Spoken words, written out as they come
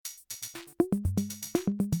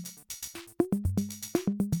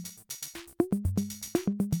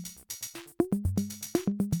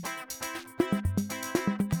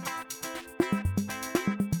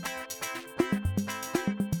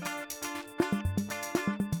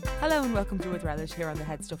Hello and welcome to With Relish here on the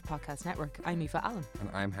Head Stuff Podcast Network. I'm Aoife Allen.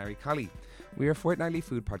 And I'm Harry Colley. We are a fortnightly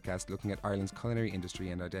food podcast looking at Ireland's culinary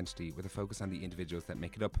industry and identity with a focus on the individuals that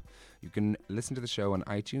make it up. You can listen to the show on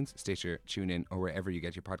iTunes, Stitcher, TuneIn or wherever you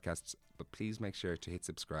get your podcasts, but please make sure to hit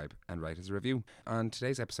subscribe and write us a review. On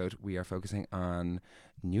today's episode, we are focusing on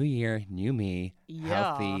New Year, New Me,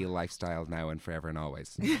 healthy lifestyle now and forever and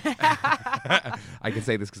always. I can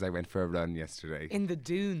say this because I went for a run yesterday. In the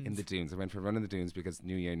dunes. In the dunes. I went for a run in the dunes because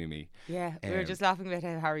New Year, New Me. Yeah, we were just laughing about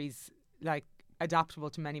how Harry's like adaptable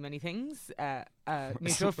to many things. A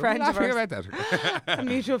mutual friend of ours, about that. a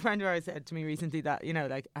mutual friend of ours said to me recently that, you know,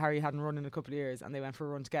 like Harry hadn't run in a couple of years and they went for a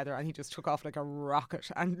run together and he just took off like a rocket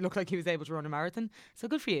and looked like he was able to run a marathon. So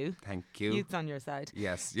good for you. Thank you. Youth's on your side.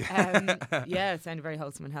 Yes. Yeah, it sounded very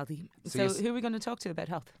wholesome and healthy. So who are we going to talk to about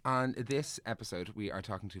health? On this episode, we are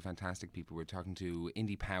talking to fantastic people. We're talking to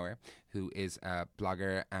Indy Power, who is a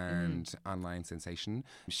blogger and online sensation.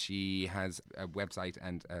 She has a website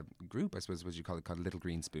and a group, I suppose, what you call it, called Little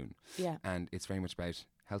Green Spoon. Yeah. And it's very much about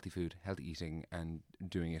healthy food, healthy eating, and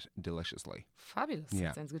doing it deliciously. Fabulous.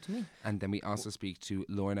 Yeah. Sounds good to me. And then we also speak to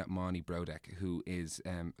Lorna Mawney Brodeck, who is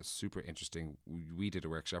super interesting. We did a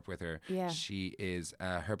workshop with her. Yeah. She is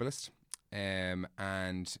a herbalist, and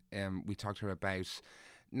we talked to her about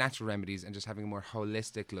natural remedies and just having a more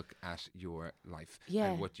holistic look at your life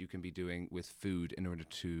and what you can be doing with food in order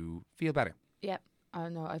to feel better. Yeah.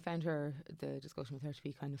 No, I found the discussion with her to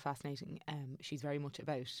be kind of fascinating. She's very much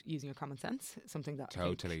about using your common sense, something that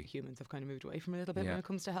I think humans have kind of moved away from a little bit when it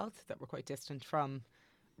comes to health, that we're quite distant from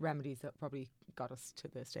remedies that probably got us to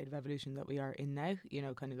the state of evolution that we are in now, you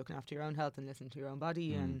know, kind of looking after your own health and listening to your own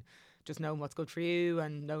body and just knowing what's good for you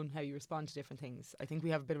and knowing how you respond to different things. I think we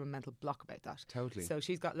have a bit of a mental block about that. Totally. So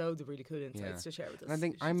she's got loads of really cool insights to share with us. And I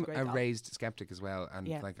think I'm a raised skeptic as well. And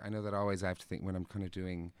like, I know that always I have to think when I'm kind of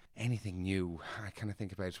doing anything new, I kind of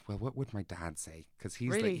think about, well, what would my dad say? Because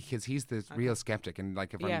he's he's the real skeptic. And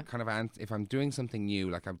like, if I'm kind of if I'm doing something new,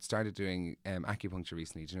 like I've started doing acupuncture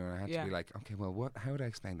recently, do you know, and I had to be like, okay, well, how would I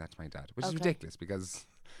explain that to my dad? Which is ridiculous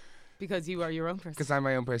because you are your own person. Because I'm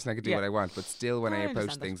my own person, I can do what I want. But still, when I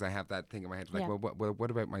approach things, I have that thing in my head, like, well,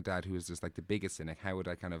 what about my dad, who is just like the biggest cynic? How would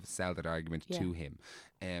I kind of sell that argument to him?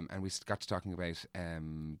 And we got to talking about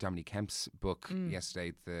Dominique Kemp's book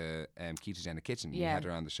yesterday, the Ketogenic Kitchen. We had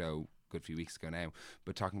her on the show a good few weeks ago now,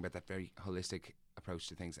 but talking about that very holistic approach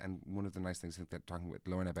to things. And one of the nice things that talking with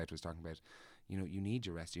Lorna about was talking about, you know, you need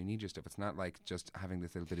your rest, you need your stuff. It's not like just having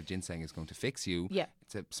this little bit of ginseng is going to fix you. Yeah.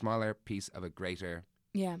 It's a smaller piece of a greater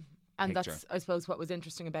and picture. That's, I suppose, what was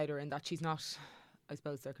interesting about her, in that she's not, I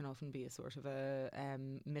suppose there can often be a sort of a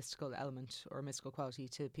mystical element or a mystical quality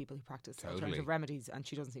to people who practice alternative remedies, and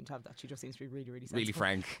she doesn't seem to have that. She just seems to be really, really sensible. Really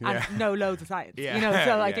frank. And know loads of science. You know,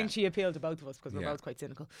 so I think she appealed to both of us because we're both quite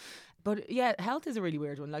cynical. But health is a really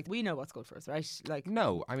weird one. Like, we know what's good for us, right? Like,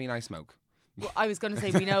 no, I mean, I smoke. Well, I was going to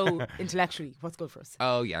say we know intellectually what's good for us.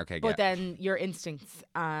 Oh, yeah, okay. But then your instincts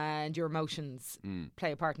and your emotions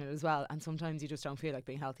play a part in it as well. And sometimes you just don't feel like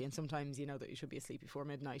being healthy. And sometimes you know that you should be asleep before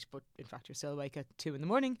midnight, but in fact you're still awake at 2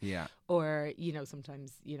 a.m. Yeah. Or, you know,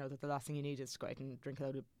 sometimes you know that the last thing you need is to go out and drink a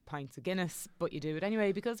load of pints of Guinness, but you do it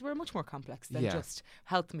anyway because we're much more complex than just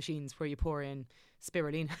health machines where you pour in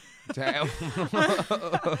spirulina.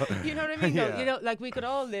 You know what I mean? Yeah. You know, like, we could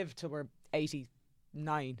all live till we're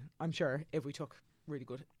 89, I'm sure, if we took really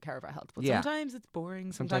good care of our health. But sometimes it's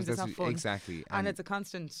boring, sometimes it's not fun. Exactly. And it's a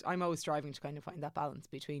constant, I'm always striving to kind of find that balance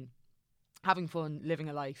between having fun, living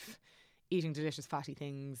a life, eating delicious fatty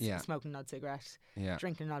things, smoking an odd cigarette,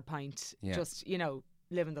 drinking an odd pint, just, you know,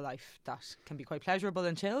 living the life that can be quite pleasurable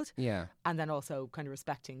and chilled. Yeah. And then also kind of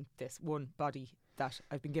respecting this one body that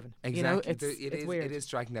I've been given. Exactly. You know, it's weird. It is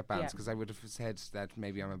striking that balance, because I would have said that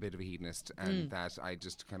maybe I'm a bit of a hedonist and that I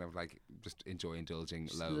just kind of like just enjoy indulging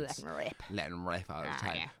just loads. Letting rip all the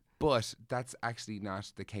time. Yeah. But that's actually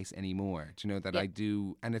not the case anymore. Do you know that I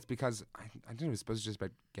do? And it's because, I don't know, I suppose it's just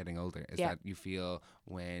about getting older, is that you feel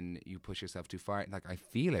when you push yourself too far, like I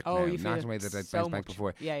feel it now, not in a way that I'd bounced back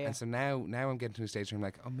before. And so now I'm getting to a stage where I'm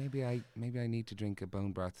like, oh, maybe I need to drink a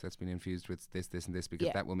bone broth that's been infused with this and this,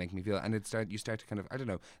 because that will make me feel. And you start to kind of, I don't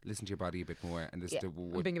know, listen to your body a bit more and listen to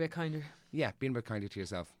being a bit kinder. Yeah, being a bit kinder to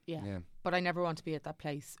yourself. Yeah. But I never want to be at that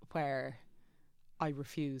place where I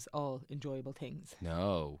refuse all enjoyable things.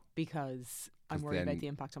 No. Because I'm worried about the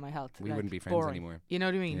impact on my health. We wouldn't be friends anymore. You know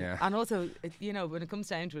what I mean? Yeah. And also, you know, when it comes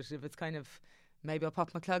down to it, if it's kind of, maybe I'll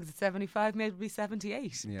pop my clogs at 75, maybe it'll be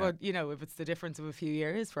 78. Yeah. But, you know, if it's the difference of a few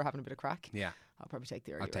years for having a bit of crack, I'll probably take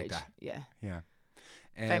the earlier age. That. Yeah. Yeah.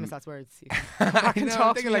 Famous last words. You I can know,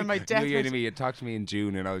 talk to me like on my deathbed. New Year to me, you'd talk to me in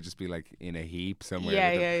June and I would just be like in a heap somewhere.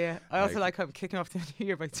 Yeah. I also like I'm kicking off the New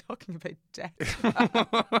Year by talking about death.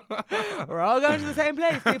 We're all going to the same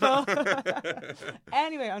place, people.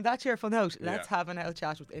 Anyway, on that cheerful note, let's have an old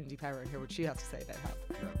chat with Indy Power and hear what she has to say about health.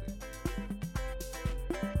 Lovely.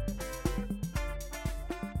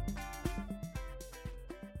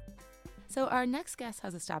 So our next guest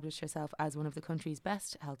has established herself as one of the country's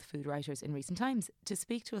best health food writers in recent times. To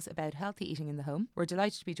speak to us about healthy eating in the home, we're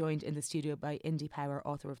delighted to be joined in the studio by Indy Power,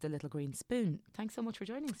 author of The Little Green Spoon. Thanks so much for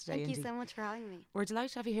joining us today, Thank Indy. you so much for having me. We're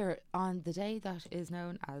delighted to have you here on the day that is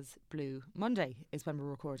known as Blue Monday, is when we're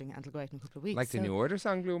recording, and it'll go out in a couple of weeks. Like the New Order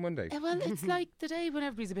song, Blue Monday? Well, it's like the day when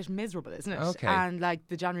everybody's a bit miserable, isn't it? Okay. And like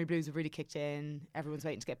the January blues have really kicked in. Everyone's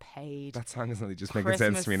waiting to get paid. That song is only just making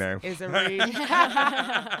sense to me now. Is a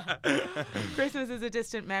Christmas is a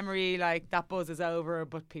distant memory. Like that buzz is over,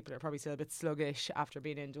 but people are probably still a bit sluggish after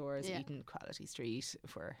being indoors, eating quality street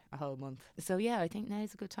for a whole month. So yeah, I think now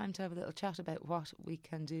is a good time to have a little chat about what we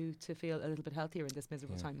can do to feel a little bit healthier in this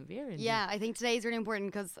miserable time of year. Yeah, I think today is really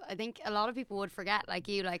important because I think a lot of people would forget,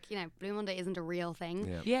 Blue Monday isn't a real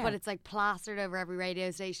thing. Yeah. But it's like plastered over every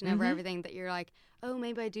radio station, over everything, that you're like, oh,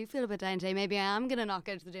 maybe I do feel a bit down today. Maybe I am going to not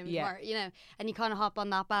go to the gym tomorrow, and you kind of hop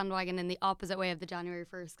on that bandwagon in the opposite way of the January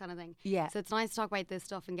 1st kind of thing. Yeah. So it's nice to talk about this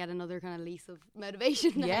stuff and get another kind of lease of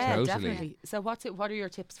motivation. Yeah, Totally. definitely. So what are your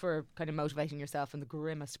tips for kind of motivating yourself in the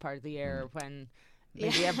grimmest part of the year when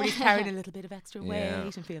maybe everybody's carrying a little bit of extra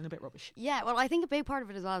weight and feeling a bit rubbish? Yeah, well, I think a big part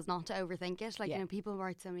of it as well is not to overthink it. People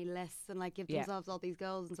write so many lists and give themselves all these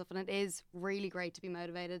goals and stuff, and it is really great to be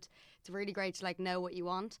motivated. It's really great to know what you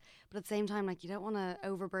want, but at the same time, you don't want to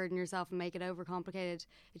overburden yourself and make it overcomplicated.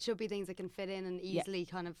 It should be things that can fit in and easily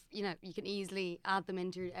you can easily add them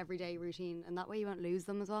into your everyday routine, and that way you won't lose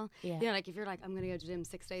them as well. Yeah. If you're I'm going to go to the gym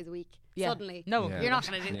 6 days a week, suddenly no, you're not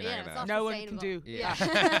going to do it. Yeah, It's not no one can sustainable. do.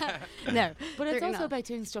 Yeah. No, But it's also not. about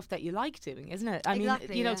doing stuff that you like doing, isn't it? I Exactly,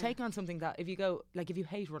 mean, yeah. taking on something that if you go, if you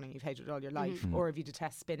hate running, you've hated it all your life, or if you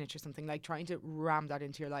detest spinach or something, trying to ram that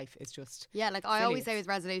into your life is just I always say with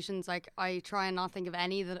resolutions, I try and not think of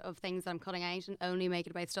any of things that I'm cutting out and only make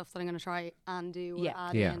it about stuff that I'm going to try and do or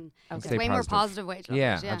add in. And It's stay way more positive way to look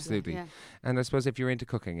at it. Yeah, absolutely. Yeah. And I suppose if you're into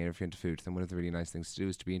cooking and if you're into food, then one of the really nice things to do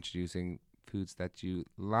is to be introducing foods that you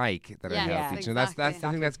like that are Yeah, healthy. yes, So that's exactly.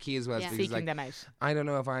 I think that's key as well. Yeah. Because seeking them out. I don't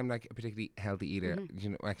know if I'm a particularly healthy eater.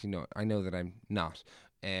 Actually no, I know that I'm not.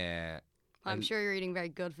 I'm sure you're eating very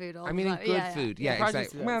good food all the I'm time. eating good food. Yeah, Produce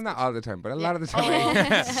exactly. is Well, always not good. all the time, but a lot of the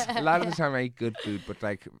time. A lot of the time I eat good food, but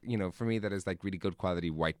for me that is really good quality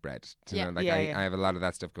white bread. Yeah. I have a lot of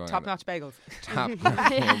that stuff going on. Top-notch bagels. Oh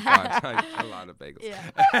God, a lot of bagels. Yeah.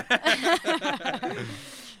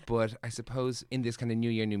 But I suppose in this kind of New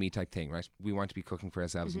Year, New Me type thing, right? We want to be cooking for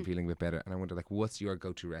ourselves and feeling a bit better. And I wonder, what's your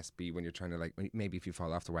go-to recipe when you're trying to, maybe if you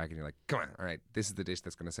fall off the wagon, you're like, come on, all right, this is the dish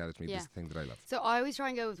that's going to sell it to me. This is the thing that I love. So I always try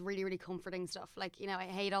and go with really, really comforting stuff. I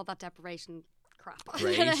hate all that deprivation crap.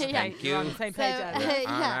 Great, thank you. You're on the same page. Ed.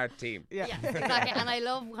 We're on our team. Yeah, exactly. And I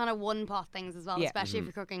love kind of one pot things as well, Yeah. especially if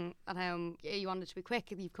you're cooking at home. You want it to be quick.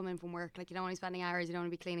 You've come in from work, you don't want to be spending hours. You don't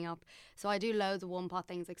want to be cleaning up. So I do loads of one pot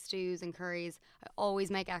things like stews and curries. I always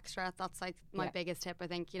make extra. That's my biggest tip. I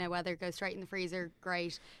think whether it goes straight in the freezer,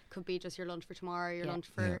 great. Could be just your lunch for tomorrow, your lunch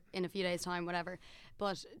for in a few days' time, whatever.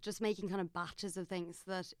 But just making kind of batches of things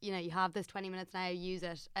so that you have this 20 minutes now, use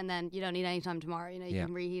it, and then you don't need any time tomorrow. You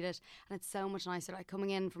can reheat it, and it's so much nicer.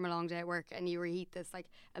 Coming in from a long day at work and you reheat this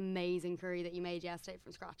amazing curry that you made yesterday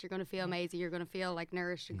from scratch. You're going to feel amazing. You're going to feel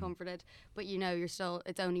nourished and comforted. But you're still,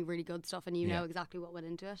 it's only really good stuff, and you know exactly what went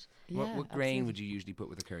into it. What grain would you usually put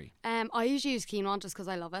with a curry? I usually use quinoa just because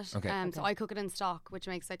I love it. Okay. So I cook it in stock, which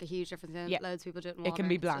makes a huge difference. Loads of people do it in water. It can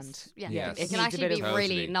be It's bland. just- Yes. It It can needs a actually bit be of- really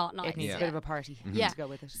Totally. not nice. It needs a bit of a party to go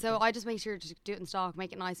with it. So I just make sure to do it in stock,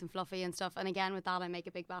 make it nice and fluffy and stuff. And again, with that, I make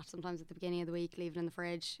a big batch sometimes at the beginning of the week, leave it in the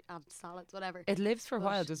fridge, add salads, whatever. It lives for a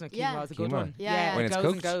while, doesn't it? Yeah. Quinoa is a good Quinoa. one. Yeah. When it it's goes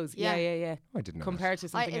cooked? and goes. Yeah. Yeah. Oh, I didn't know. Compared to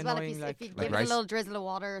something As well, annoying if you like give it rice? a little drizzle of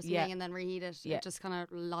water or something Yeah. and then reheat it, Yeah. it just kind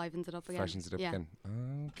of livens it up again. Freshens it up again.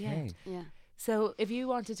 Okay. Yeah. So if you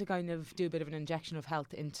wanted to kind of do a bit of an injection of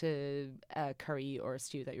health into a curry or a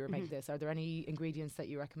stew that you were making this, are there any ingredients that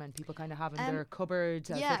you recommend people kind of have in their cupboard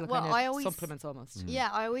as yeah, little well, kind of I always- supplements almost? Yeah,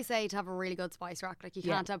 I always say to have a really good spice rack. You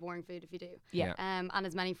can't have boring food if you do. Yeah. And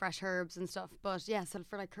as many fresh herbs and stuff. But yeah, so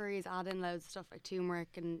for curries, add in loads of stuff like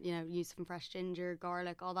turmeric and use some fresh ginger,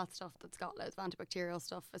 garlic, all that stuff that's got loads of antibacterial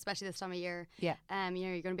stuff, especially this time of year. Yeah.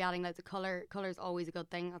 You're going to be adding loads of colour. Colour's always a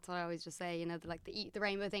good thing. That's what I always just say. The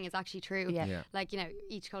rainbow thing is actually true. Yeah. Like, you know,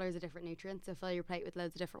 each colour is a different nutrient, so fill your plate with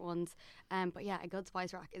loads of different ones. But yeah, a good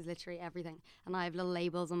spice rack is literally everything. And I have little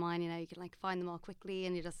labels on mine, you know, you can like find them all quickly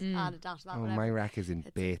and you just add a dot to that. Oh, my rack is in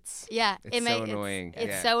bits. Yeah. It's so annoying.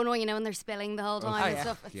 It's so annoying, you know, when they're spilling the whole time and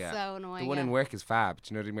stuff. It's so annoying. The one in work is fab.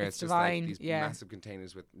 Do you know what I mean? It's just divine. like these massive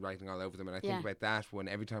containers with writing all over them. And I think about that one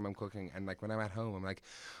every time I'm cooking. And like when I'm at home, I'm like,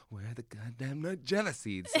 where are the goddamn Nigella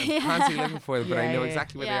seeds? I'm constantly looking for them, but I know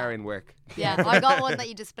exactly where they are in work. Yeah, I got one that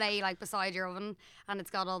you display like beside your oven, and it's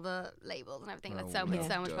got all the labels and everything. That's so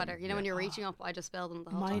much better. You know, when you're reaching up, I just spill them the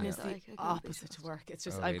whole time. Mine is the opposite to work. It's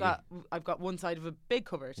just I've got one side of a big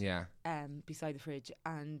cupboard, beside the fridge,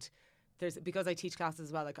 and because I teach classes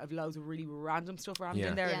as well, like I've loads of really random stuff around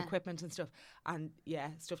in there and equipment and stuff, and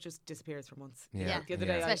stuff just disappears for months. Like the other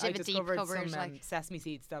day I discovered some sesame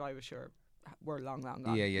seeds that I was sure were long gone.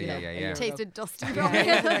 Tasted dusty. You're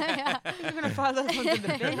gonna file those ones in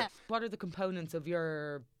the bin. What are the components of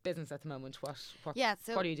your business at the moment? What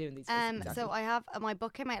are you doing these days? Exactly? So I have my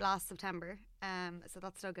book came out last September, so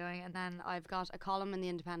that's still going, and then I've got a column in the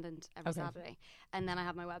Independent every Saturday, and then I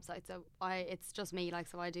have my website. So it's just me, like,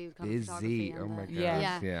 so I do kind of photography. Oh my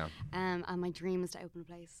god, and my dream is to open a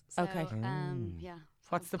place. So,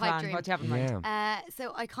 What's the plan? Dream. What do you have in mind?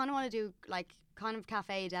 So I kind of want to do like kind of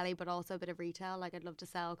cafe deli, but also a bit of retail. Like I'd love to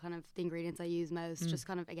sell kind of the ingredients I use most, just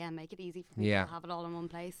kind of again make it easy for people to have it all in one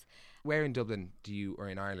place. Where in Dublin or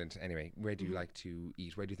in Ireland anyway, where do you like to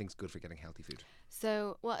eat? Where do you think is good for getting healthy food?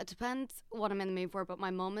 So, well, it depends what I'm in the mood for, but my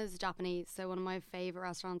mum is Japanese, so one of my favourite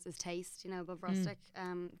restaurants is Taste, you know, above Rustic,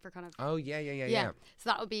 for kind of... Oh, yeah. So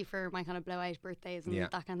that would be for my kind of blowout birthdays and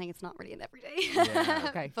that kind of thing. It's not really an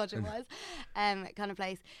everyday, budget-wise, kind of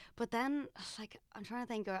place. But then, like, I'm trying to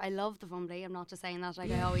think, I love the Fumbly. I'm not just saying that.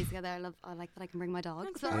 Like, I always go there. I like that I can bring my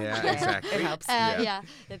dog. So. Yeah, exactly. It helps.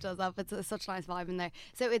 It does help. It's such a nice vibe in there.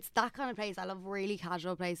 So it's that kind of place. I love really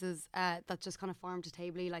casual places that just kind of farm to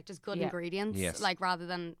table, like just good ingredients. Yes. Like rather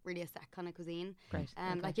than really a set kind of cuisine. Great.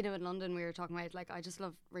 Like, you know, in London we were talking about, like, I just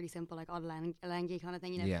love really simple, like ottolenghi kind of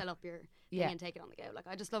thing, you know, fill up your thing and take it on the go. Like,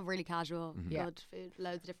 I just love really casual, good food,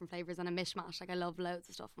 loads of different flavours and a mishmash. Like, I love loads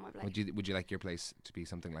of stuff on my plate. Would you like your place to be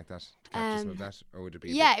something like that? To capture some of that? Or would it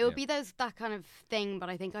be it would be that kind of thing, but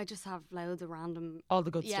I think I just have loads of random... All the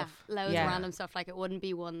good stuff. Loads of random stuff. Like, it wouldn't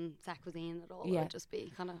be one set cuisine at all. It would just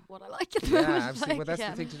be kind of what I like at the moment. Absolutely. Like, well, that's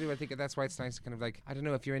the thing to do. I think that's why it's nice to kind of, like, I don't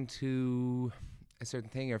know, if you're into a certain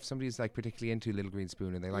thing, or if somebody's like particularly into Little Green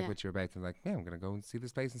Spoon and they like what you're about, they're like, I'm going to go and see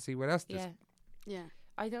this place and see what else there's.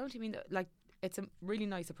 I know what you mean. Like, it's a really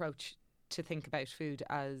nice approach to think about food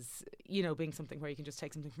as, you know, being something where you can just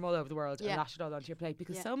take something from all over the world and lash it all onto your plate,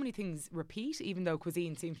 because so many things repeat, even though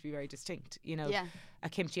cuisine seems to be very distinct. You know, a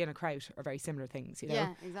kimchi and a kraut are very similar things, you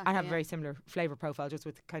know, and have a very similar flavour profile, just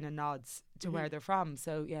with kind of nods to where they're from.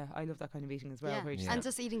 So I love that kind of eating as well. And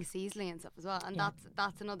just eating seasonally and stuff as well. And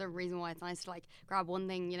that's another reason why it's nice to, like, grab one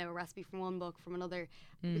thing, you know, a recipe from one book, from another,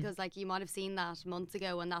 because, like, you might have seen that months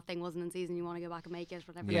ago when that thing wasn't in season, you want to go back and make it,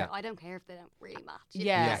 whatever. I don't care if they don't really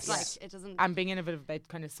match. Like, it doesn't... And being innovative about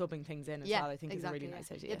kind of subbing things in as well, I think is a really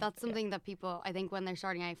nice idea. That's something that people, I think, when they're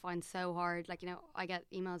starting out, find so hard. Like, you know, I get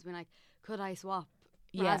emails being like, could I swap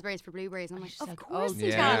raspberries for blueberries? And I'm like, of course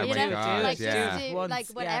you can. You know, like, like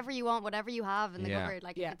whatever you want, whatever you have in the cupboard.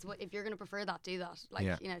 Like, if you're going to prefer that, do that.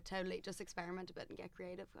 Like, you know, totally just experiment a bit and get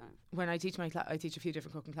creative. When I teach I teach a few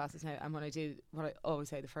different cooking classes now, and when I do, what I always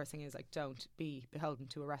say, the first thing is, like, don't be beholden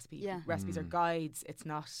to a recipe. Recipes are guides. It's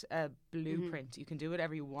not a blueprint. You can do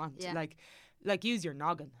whatever you want. Like use your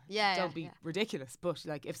noggin. Don't be ridiculous. But,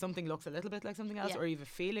 like, if something looks a little bit like something else, or you have a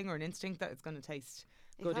feeling or an instinct that it's going to taste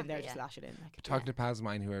good in there, just lash it in. Like, talking to pals of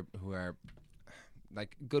mine who are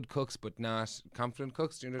like good cooks but not confident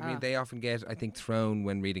cooks, do you know what I mean? They often get, I think, thrown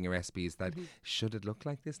when reading a recipe is that should it look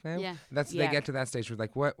like this now? They get to that stage where,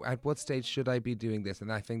 like, at what stage should I be doing this?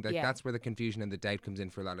 And I think that that's where the confusion and the doubt comes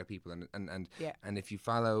in for a lot of people. And if you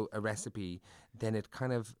follow a recipe, then it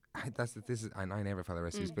kind of and I never follow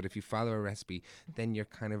recipes, but if you follow a recipe, then you're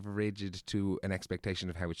kind of rigid to an expectation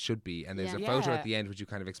of how it should be. And there's a photo at the end which you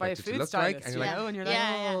kind of expect it to look like, and you're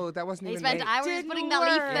like, that wasn't even. They spent hours putting that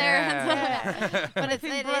leaf there. But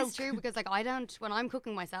it is true, because, like, when I'm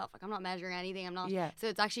cooking myself, like, I'm not measuring anything. I'm not. So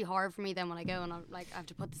it's actually hard for me then when I go and I'm like, I have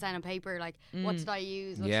to put this down on paper. Like, what did I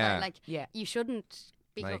use? What did I, like, you shouldn't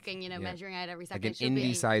be cooking, measuring out every second. Like an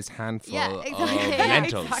indie-sized handful of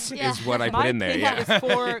lentils is what I put in there. Yeah, it's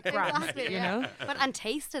 4 grams, you know. And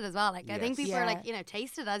taste it as well. Like I think people are like,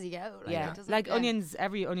 taste it as you go. Like onions,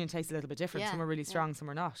 every onion tastes a little bit different. Some are really strong, some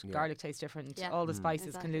are not. Garlic tastes different. All the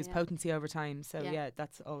spices can lose potency over time. So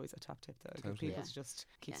that's always a top tip though. Good people to just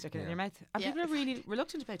keep sticking it in your mouth. And people are really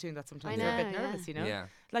reluctant about doing that sometimes. They're a bit nervous, you know. Yeah.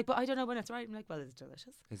 Like, but I don't know when it's right. I'm like, well, is it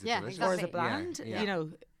delicious? Is it delicious? Exactly. Or is it bland? You know.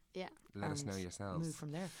 Yeah. Let us know yourselves. Move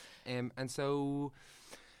from there. And so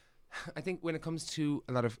I think when it comes to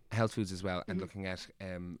a lot of health foods as well, and looking at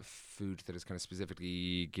food that is kind of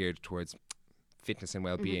specifically geared towards fitness and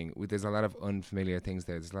well-being, there's a lot of unfamiliar things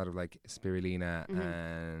there. There's a lot of like spirulina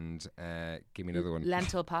and give me another one.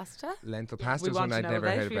 Lentil pasta. Lentil pasta is one I'd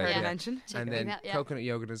never heard about. And then coconut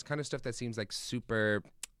yogurt is kind of stuff that seems like super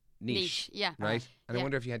niche, right? And I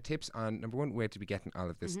wonder if you had tips on, number one, where to be getting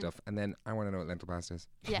all of this stuff, and then I want to know what lentil pasta is.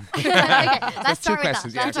 Yeah. Okay, let's start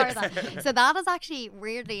with that. So that has actually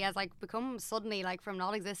weirdly has like become suddenly like from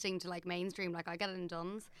not existing to like mainstream. Like I get it in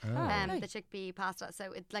Dunn's, the chickpea pasta.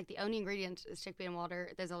 So it's like the only ingredient is chickpea and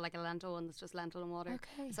water. There's like a lentil one that's just lentil and water.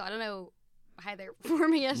 Okay. So I don't know how they're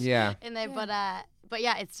forming it in there, but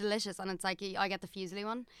yeah, it's delicious, and it's like I get the fusilli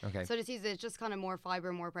one. Okay. So it's just kind of more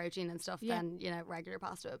fibre, more protein and stuff than regular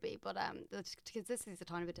pasta would be. But the consistency is a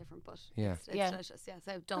tiny bit different, but it's delicious. Yeah.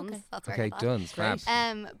 So Dunn's, that's where I get that. Dunn's, great.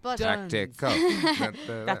 But tactical.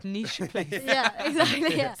 That niche place. Yeah,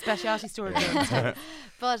 exactly. Yeah. Specialty store.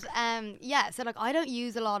 But so like I don't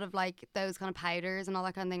use a lot of like those kind of powders and all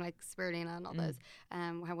that kind of thing, like spirulina and all those,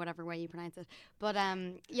 whatever way you pronounce it. But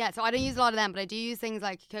so I don't use a lot of them, but I do use things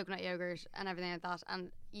like coconut yogurt and everything like that.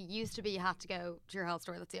 And it used to be you had to go to your health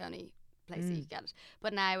store. That's the only place that you could get it.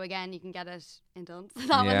 But now again, you can get it in Dunn's.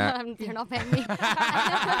 They're not paying me.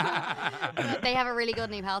 But they have a really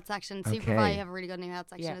good new health section. Superfly have a really good new health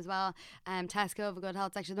section as well. Tesco have a good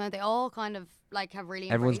health section. They all kind of like have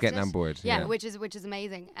really everyone's getting on board. Yeah, which is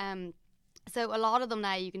amazing. So a lot of them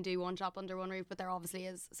now you can do one shop under one roof, but there obviously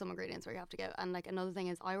is some ingredients where you have to go. And like another thing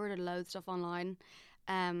is I ordered loads of stuff online.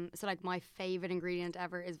 So like my favorite ingredient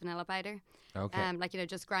ever is vanilla powder. Okay. Like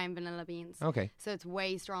just ground vanilla beans. Okay. So it's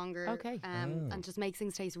way stronger. Okay. And just makes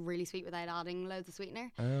things taste really sweet without adding loads of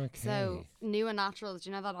sweetener. Okay. So New and Naturals, do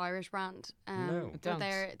you know that Irish brand? No.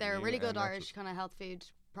 They're a really good Irish kind of health food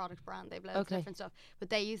product brand. They've loads of different stuff, but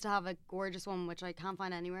they used to have a gorgeous one which I can't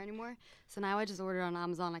find anywhere anymore. So now I just order on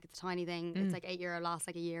Amazon. Like it's a tiny thing. It's like €8, lasts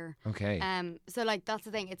like a year. Okay. So like that's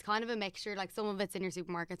the thing. It's kind of a mixture. Like some of it's in your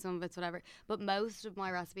supermarket, some of it's whatever. But most of my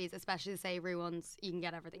recipes, especially the savoury ones, you can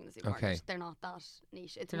get everything in the supermarket. Okay. They're not that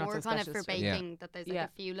niche. It's more kind of for baking that there's like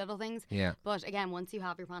a few little things. Yeah. But again, once you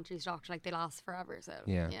have your pantry stocked, like they last forever. So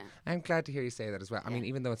yeah. I'm glad to hear you say that as well. I mean,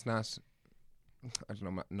 even though it's not, I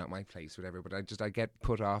don't know, not my place, whatever, but I get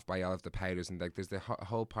put off by all of the powders, and like there's the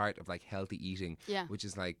whole part of like healthy eating, which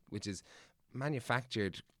is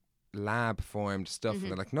manufactured lab formed stuff, and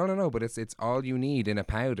they're like no, but it's all you need in a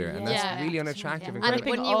powder, and that's really unattractive. And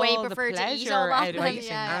wouldn't you way prefer to eat all that?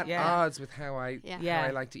 At odds with how I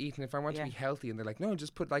like to eat, and if I want to be healthy, and they're like, no,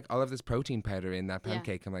 just put like all of this protein powder in that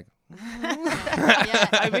pancake. I'm like,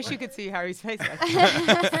 I wish you could see Harry's face.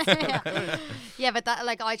 But that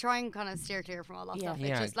like I try and kind of steer clear from all that stuff.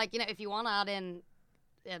 It's just like if you want to add in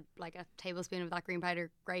like a tablespoon of that green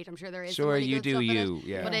powder, great. I'm sure there is. Sure, really you do you.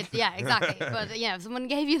 Yeah. But exactly. But if someone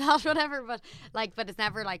gave you that, whatever. But it's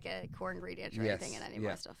never like a core ingredient or anything in any of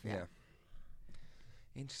my stuff. Yeah.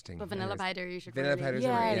 Interesting. But vanilla powder, you should. Vanilla powder,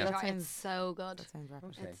 it's so good. That sounds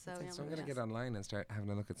okay. It's so I'm gonna get online and start having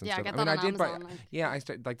a look at some stuff. I get that on Amazon. I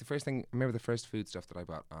started like the first thing. I remember the first food stuff that I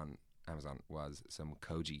bought on Amazon was some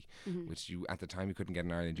koji, which you at the time you couldn't get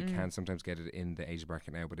in Ireland. You can sometimes get it in the Asian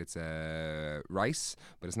market now, but it's rice,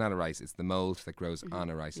 but it's not a rice. It's the mold that grows on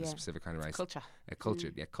a rice, a specific kind of rice.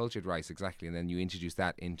 Cultured rice, exactly. And then you introduce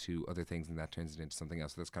that into other things, and that turns it into something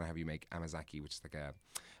else. So that's kind of how you make amazaki, which is like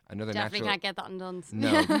another definitely natural. Can't get that in Dunn's.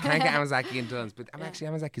 No, you can't get amazaki in Dunn's. But actually,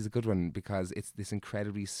 amazaki is a good one because it's this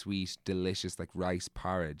incredibly sweet, delicious like rice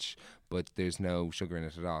porridge, but there's no sugar in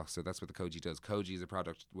it at all. So that's what the koji does. Koji is a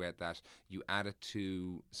product where that you add it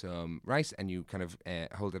to some rice and you kind of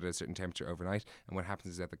hold it at a certain temperature overnight. And what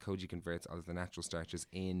happens is that the koji converts all of the natural starches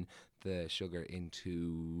in the sugar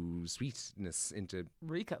into sweetness, into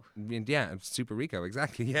Rico. Yeah, super Rico,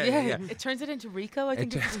 exactly. Yeah. It turns it into Rico, I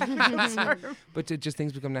think. But just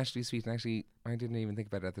things become naturally sweet. And actually, I didn't even think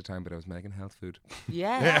about it at the time, but I was making health food.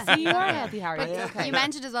 Yeah. See, you are healthy, Harry. You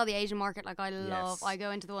mentioned as well the Asian market. Like I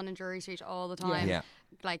go into the one in Drury Street all the time.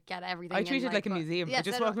 like get everything. I treat it right, like a museum. Yeah, I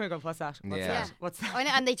just so walk around and go, what's that? What's that? What's that? I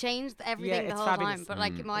know, and they changed everything the whole fabulous. time. But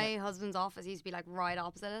like my husband's office used to be like right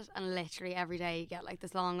opposite it, and literally every day you get like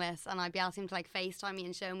this long list, and I'd be asking him to like FaceTime me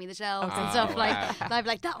and show me the shelves and stuff like. And I'd be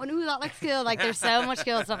like, that one, ooh, that looks cool. Like there's so much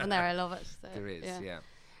cool stuff in there. I love it. So, there is, yeah.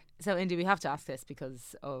 So, Indy, we have to ask this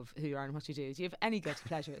because of who you are and what you do. Do you have any guilty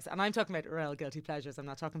pleasures? And I'm talking about real guilty pleasures. I'm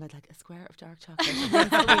not talking about like a square of dark chocolate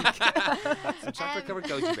once a week. Some chocolate-covered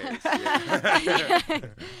goji berries. Yeah.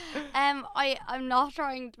 I'm not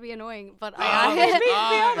trying to be annoying, but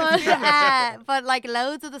but like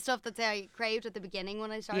loads of the stuff that I craved at the beginning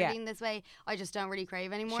when I started eating this way, I just don't really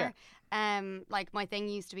crave anymore. Sure. Like my thing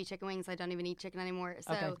used to be chicken wings. I don't even eat chicken anymore.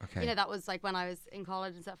 So you know, that was like when I was in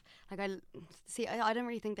college and stuff. Like I don't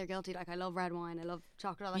really think they're guilty. Like I love red wine. I love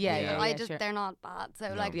chocolate. All that I just they're not bad.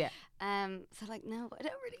 So no. So like no, I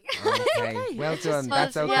don't really. Okay, well done.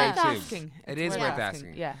 That's okay too. Asking. It is worth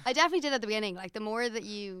asking. Yeah, I definitely did at the beginning. Like the more that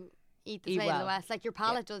you eat the sweet of the West, like your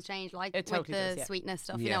palate does change, like it totally with the sweetness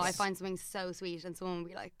stuff. Yes. You know, I find something so sweet and someone will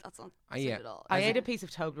be like, that's not sweet at all. I ate a piece of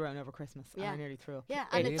Toblerone over Christmas and I nearly threw up. Yeah,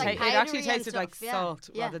 and it's like it actually tasted like salt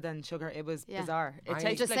rather than sugar. It was bizarre. It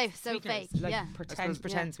tasted just like so fake. Like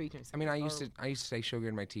pretend sweeteners. I mean, I used to say sugar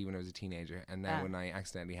in my tea when I was a teenager, and now when I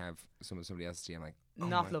accidentally have some of somebody else's tea, I'm like,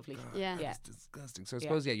 not lovely. God, it's disgusting. So I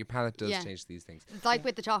suppose your palate does change these things. It's like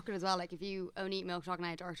with the chocolate as well. Like if you only eat milk chocolate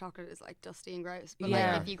now, dark chocolate is like dusty and gross. But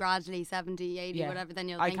like if you gradually 70, 80, whatever, then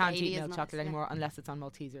you'll think 80 is nice. I can't eat milk chocolate anymore unless it's on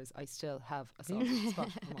Maltesers. I still have a soft spot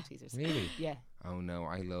on Maltesers. Really? Yeah. Oh no,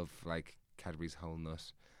 I love like Cadbury's Whole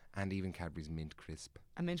Nut and even Cadbury's Mint Crisp.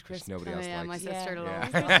 A Mint Crisp. Nobody else likes. My sister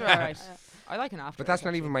loves. Right. I like an after. But that's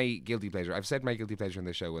not even my guilty pleasure. I've said my guilty pleasure on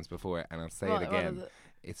the show once before, and I'll say it again.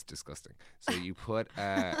 It's disgusting. So you put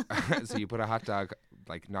a hot dog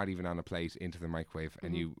like not even on a plate into the microwave,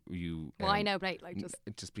 and you why no plate, like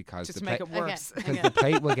just because to make it worse. Because the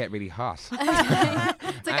plate will get really hot.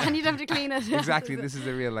 It's like, and you'd have to clean it. Exactly. This is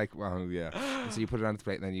a real like, well, yeah. So you put it on the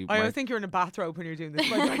plate, and then you. I always think you're in a bathrobe when you're doing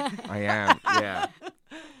this. I am. Yeah.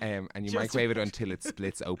 And you microwave it until it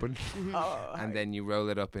splits open, and then you roll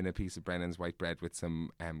it up in a piece of Brennan's white bread with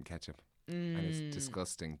some ketchup. And it's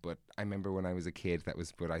disgusting, but I remember when I was a kid, that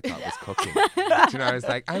was what I thought was cooking. You know, I was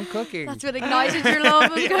like, I'm cooking. That's what ignited your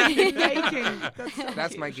love of cooking.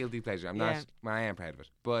 That's my guilty pleasure. I'm not. I am proud of it.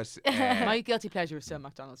 But my guilty pleasure is still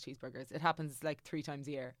McDonald's cheeseburgers. It happens like 3 times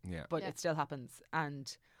a year. Yeah. But it still happens,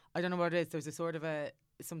 and I don't know what it is. There's a sort of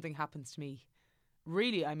something happens to me.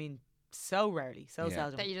 Really, I mean, so rarely, so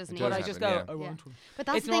seldom. That you just need. But I just go, I want one. But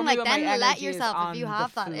that's the thing, like then let yourself, if you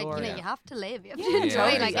have that, you know, you have to live. You have to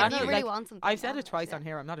enjoy. Like if you really want something. I've said it twice on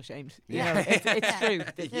here. I'm not ashamed. You know, it's true.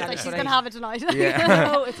 It's like she's gonna have it tonight.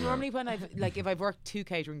 No, it's normally when if I've worked 2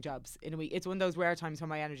 catering jobs in a week. It's one of those rare times when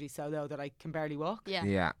my energy's so low that I can barely walk.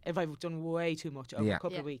 Yeah. If I've done way too much over a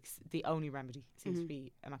couple of weeks, the only remedy seems to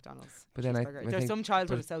be a McDonald's. But then there's some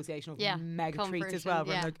childhood association of mega treats as well.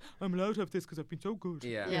 Where I'm like, I'm allowed to have this because I've been so good.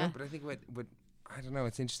 Yeah. But I think what I don't know.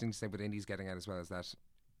 It's interesting to say what Indy's getting at as well is that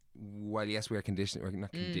while yes, we're conditioned, we're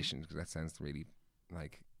not conditioned because that sounds really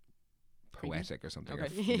like poetic or something.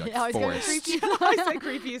 Okay. Like I was going to creepy. I say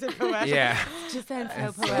creepy, you said poetic. Yeah. Just sounds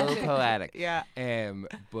so poetic. So poetic. Yeah.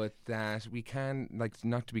 But that we can, like,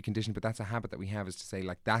 not to be conditioned, but that's a habit that we have is to say,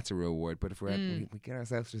 like, that's a reward. But if we're we get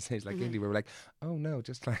ourselves to a stage like Indy where we're like, oh no,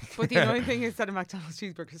 just like. But the annoying thing is that a McDonald's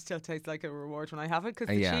cheeseburger still tastes like a reward when I have it because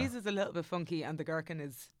the cheese is a little bit funky and the gherkin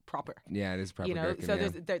is proper. Yeah, it is proper. You know,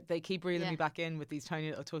 gherkin, so they keep reeling me back in with these tiny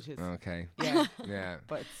little touches. Okay. Yeah. Yeah.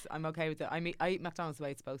 But I'm okay with it. I eat McDonald's the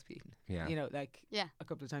way it's supposed to be eaten. Yeah. You know, like a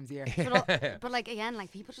couple of times a year. But like again,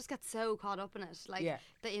 like people just get so caught up in it. Like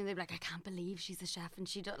that, you know, they're like, I can't believe she's a chef and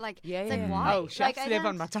she does like. Yeah. It's like why? Oh, chefs live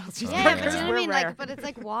on McDonald's cheeseburgers. Yeah, but you know what I mean. Like, but it's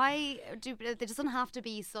like why do there doesn't have to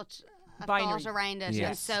be such a thought around it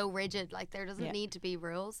and so rigid. Like there doesn't need to be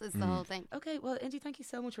rules. Is the whole thing. Okay, well, Indy, thank you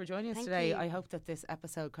so much for joining us today. I hope that this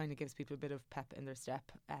episode kind of gives people a bit of pep in their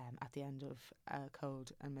step at the end of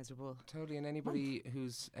cold and miserable. Totally, and anybody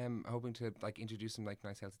who's hoping to like introduce some like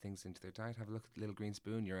nice healthy things into their diet, have a look at Little Green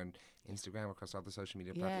Spoon. You're on Instagram across all the social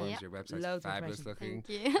media platforms. Your website's fabulous looking. Thank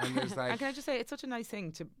you. And there's like, and can I just say, it's such a nice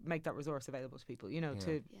thing to make that resource available to people. You know,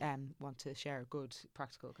 to want to share good,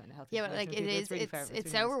 practical kind of healthy. Yeah, but like it is. Really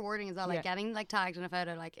it's so rewarding as well. Like getting like tagged in a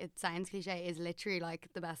photo, like it sounds cliche, is literally like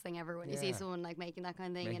the best thing ever when you see someone like making that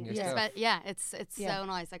kind of thing. And it's so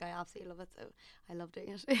nice. Like I absolutely love it. So I love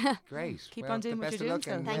doing it. Great. Keep on doing what you're doing.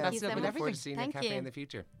 So thank you so much. We look forward to seeing your cafe in the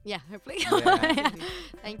future. Yeah, hopefully.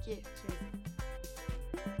 Thank you. Cheers.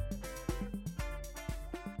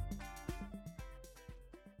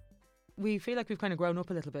 we feel like we've kind of grown up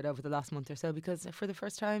a little bit over the last month or so, because for the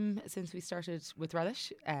first time since we started with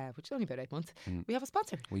Relish, which is only about 8 months, we have a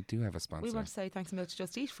sponsor. We do have a sponsor. We want to say thanks a million to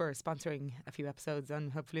Just Eat for sponsoring a few episodes,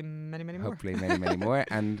 and hopefully many more. Hopefully many more.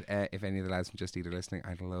 And if any of the lads from Just Eat are listening,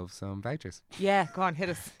 I'd love some vouchers. Yeah, go on, hit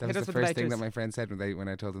us. That was the first thing that my friend said when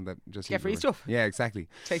I told them that Just Eat. Get free stuff. Yeah, exactly.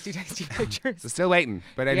 Tasty vouchers. So still waiting,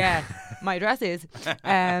 but anyway. Yeah, my address is.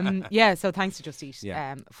 So thanks to Just Eat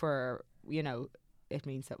for, it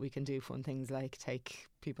means that we can do fun things like take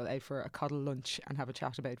people out for a cuddle lunch and have a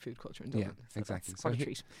chat about food culture in Dublin. Yeah, exactly. So,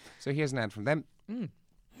 treat. So here's an ad from them.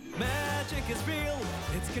 Magic is real,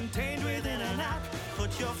 it's contained within an app.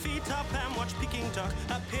 Put your feet up and watch Peking Duck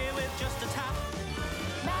appear with just a tap.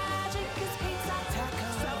 Magic is pizza,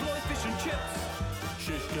 tacos, tabloid fish and chips,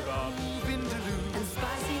 shish kebab, vindaloo, and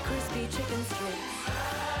spicy crispy chicken strips.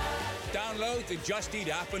 Download the Just Eat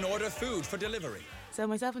app and order food for delivery. So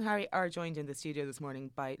myself and Harry are joined in the studio this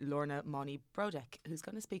morning by Lorna Money-Brodek, who's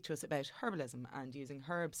going to speak to us about herbalism and using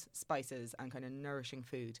herbs, spices and kind of nourishing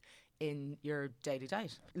food in your daily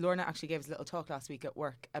diet. Lorna actually gave us a little talk last week at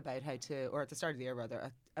work about how to, or at the start of the year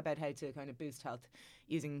rather, about how to kind of boost health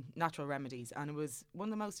using natural remedies. And it was one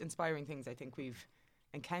of the most inspiring things I think we've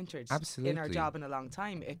encountered in our job in a long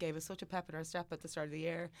time. It gave us such a pep in our step at the start of the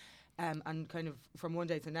year. And kind of from one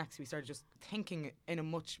day to the next, we started just thinking in a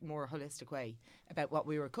much more holistic way about what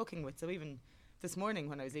we were cooking with. So even this morning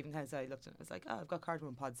when I was leaving the house, I looked and I was like, I've got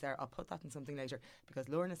cardamom pods there. I'll put that in something later because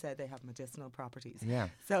Lorna said they have medicinal properties. Yeah.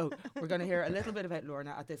 So we're going to hear a little bit about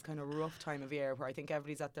Lorna at this kind of rough time of year where I think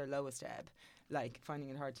everybody's at their lowest ebb, like finding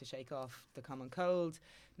it hard to shake off the common cold,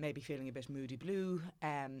 maybe feeling a bit moody blue,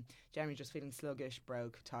 generally just feeling sluggish,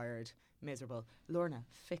 broke, tired, miserable. Lorna,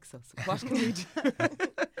 fix us. What can we do?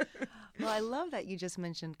 Well, I love that you just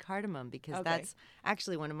mentioned cardamom because that's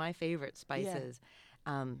actually one of my favorite spices.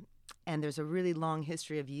 Yeah. And there's a really long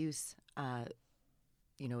history of use.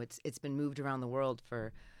 It's been moved around the world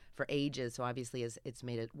for ages. So obviously it's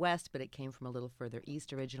made it west, but it came from a little further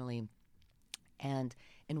east originally. And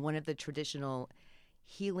in one of the traditional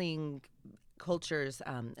healing cultures,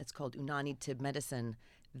 it's called Unani Tib medicine,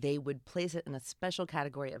 they would place it in a special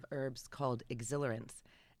category of herbs called exhilarants.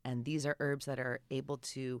 And these are herbs that are able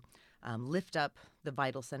to lift up the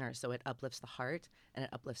vital center, so it uplifts the heart and it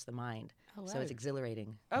uplifts the mind. Oh, wow. So it's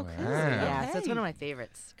exhilarating. Oh, cool. Yeah, so it's one of my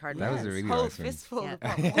favorites. Cardamom. That was a really whole nice one. fistful of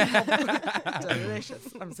delicious.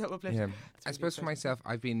 I'm so uplifted. Yeah. I suppose for myself,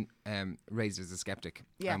 I've been raised as a skeptic.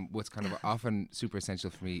 Yeah. What's kind of often super essential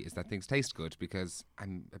for me is that things taste good because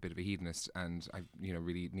I'm a bit of a hedonist and I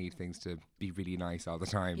really need things to be really nice all the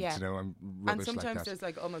time. Yeah. I'm rubbish and sometimes like that. there's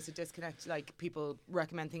like almost a disconnect. Like people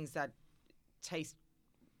recommend things that taste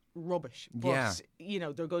rubbish, but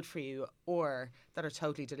they're good for you, or that are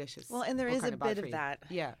totally delicious. Well, and there is a bit of that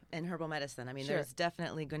in herbal medicine. I mean, sure. There's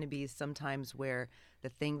definitely going to be some times where the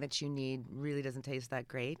thing that you need really doesn't taste that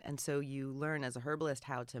great, and so you learn as a herbalist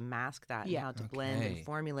how to mask that and how to blend and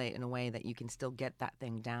formulate in a way that you can still get that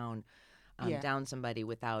thing down somebody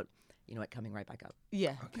without it coming right back up.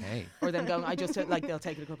 Yeah. Okay. Or them going, I just they'll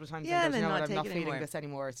take it a couple of times and then not I'm not feeling anymore. this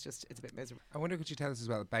anymore. It's a bit miserable. I wonder, could you tell us as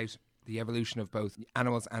well about the evolution of both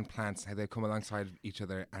animals and plants, how they come alongside each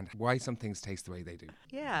other and why some things taste the way they do?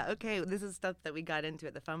 Yeah, okay. This is stuff that we got into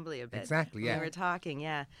at the Fumbly a bit. Exactly, yeah. When we were talking,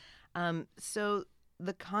 so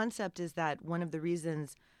the concept is that one of the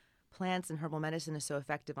reasons plants and herbal medicine is so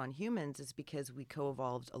effective on humans is because we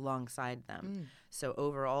co-evolved alongside them. So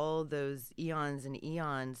over all those eons and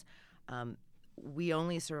eons, we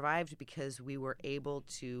only survived because we were able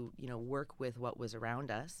to, work with what was around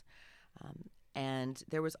us. And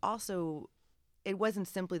there was also, it wasn't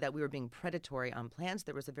simply that we were being predatory on plants.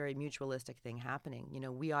 There was a very mutualistic thing happening.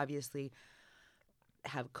 We obviously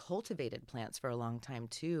have cultivated plants for a long time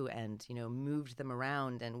too, and moved them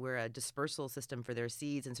around, and we're a dispersal system for their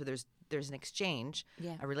seeds, and so there's an exchange,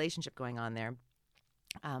 a relationship going on there.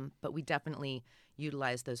 But we definitely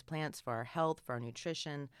utilize those plants for our health, for our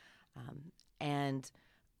nutrition, and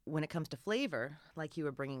when it comes to flavor, like you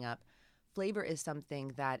were bringing up, flavor is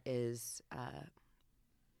something that is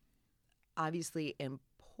obviously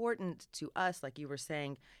important to us. Like you were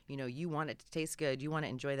saying, you want it to taste good, you want to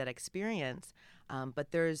enjoy that experience.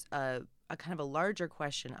 But there's a kind of a larger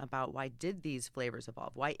question about why did these flavors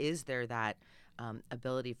evolve? Why is there that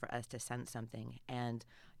ability for us to sense something? And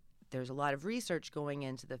there's a lot of research going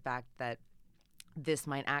into the fact that this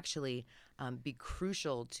might actually be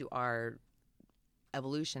crucial to our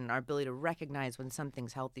evolution, our ability to recognize when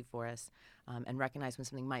something's healthy for us and recognize when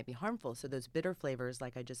something might be harmful. So those bitter flavors,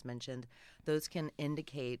 like I just mentioned, those can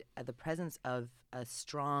indicate the presence of a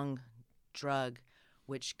strong drug,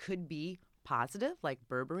 which could be positive, like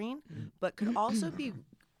berberine, but could also be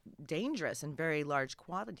dangerous in very large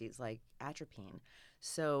quantities, like atropine.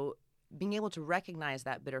 So being able to recognize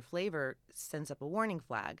that bitter flavor sends up a warning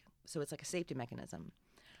flag. So it's like a safety mechanism.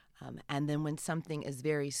 And then when something is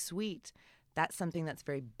very sweet, that's something that's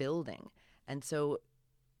very building. And so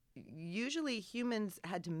usually humans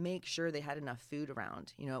had to make sure they had enough food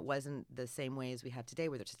around. You know, it wasn't the same way as we have today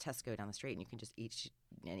where there's a Tesco down the street and you can just eat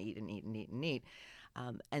and eat and eat and eat and eat.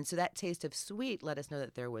 And so that taste of sweet let us know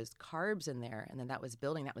that there was carbs in there, and then that was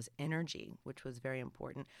building, that was energy, which was very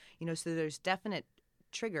important. You know, so there's definite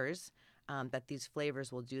triggers that these flavors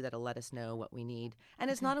will do that'll let us know what we need. And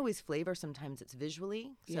it's not always flavor, sometimes it's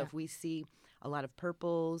visually. So if we see a lot of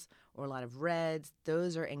purples or a lot of reds,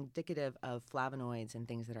 those are indicative of flavonoids and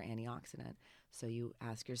things that are antioxidant. So you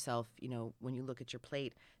ask yourself, you know, when you look at your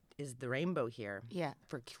plate, is the rainbow here? Yeah.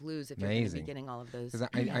 For clues if you're going to be getting all of those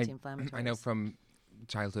anti-inflammatories. I know from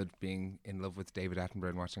childhood being in love with David Attenborough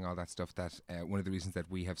and watching all that stuff that one of the reasons that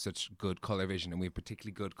we have such good colour vision, and we have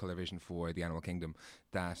particularly good colour vision for the animal kingdom,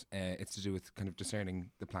 that it's to do with kind of discerning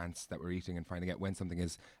the plants that we're eating and finding out when something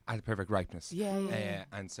is at a perfect ripeness.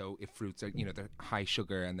 And so if fruits are, you know, they're high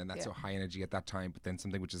sugar and then that's so high energy at that time, but then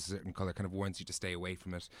something which is a certain colour kind of warns you to stay away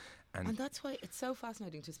from it. And that's why it's so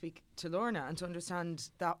fascinating to speak to Lorna and to understand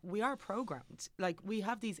that we are programmed. Like, we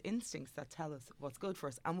have these instincts that tell us what's good for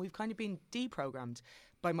us, and we've kind of been deprogrammed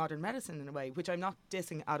by modern medicine in a way, which I'm not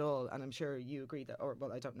dissing at all, and I'm sure you agree that, or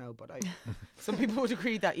well, I don't know, but some people would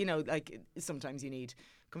agree that, you know, like sometimes you need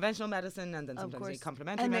conventional medicine and then sometimes you need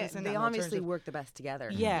complementary medicine. They obviously work the best together.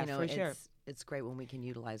 Yeah, you know, for sure. It's great when we can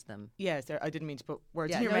utilize them. Yes, I didn't mean to put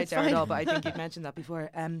words in your mouth there at all, but I think you'd mentioned that before.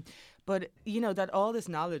 But, you know, that all this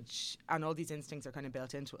knowledge and all these instincts are kind of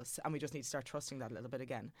built into us, and we just need to start trusting that a little bit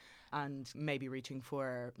again, and maybe reaching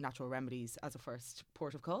for natural remedies as a first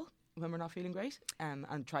port of call when we're not feeling great, and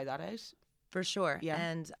try that out. For sure. Yeah.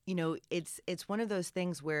 And, you know, it's one of those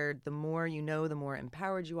things where the more you know, the more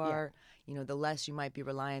empowered you are. You know, the less you might be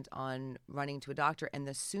reliant on running to a doctor, and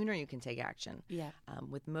the sooner you can take action.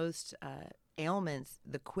 With most ailments,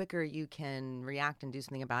 the quicker you can react and do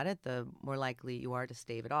something about it, the more likely you are to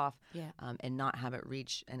stave it off and not have it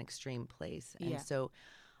reach an extreme place. And so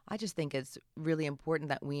I just think it's really important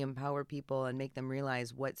that we empower people and make them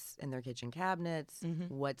realize what's in their kitchen cabinets,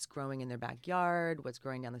 what's growing in their backyard, what's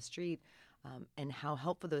growing down the street, and how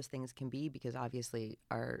helpful those things can be, because obviously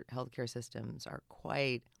our healthcare systems are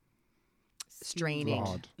quite straining.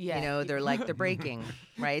 You know, they're breaking,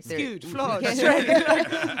 right? They're skewed, flawed.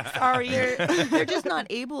 Sorry, they're just not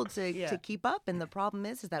able to keep up. And the problem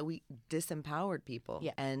is that we disempowered people.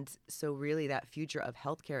 And so really that future of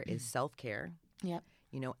healthcare is self-care.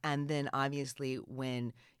 You know, and then obviously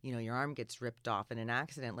when, you know, your arm gets ripped off in an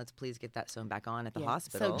accident, let's please get that sewn back on at the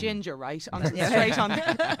hospital. So ginger, right? Straight on.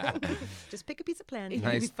 Just pick a piece of plant.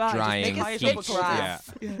 Nice drying heat.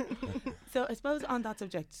 So I suppose on that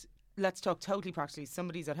subject, let's talk totally practically.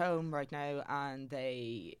 Somebody's at home right now and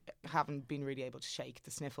they haven't been really able to shake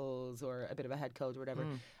the sniffles or a bit of a head cold or whatever,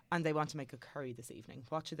 and they want to make a curry this evening.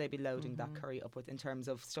 What should they be loading that curry up with in terms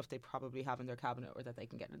of stuff they probably have in their cabinet or that they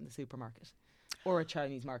can get in the supermarket or a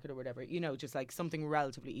Chinese market or whatever? You know, just like something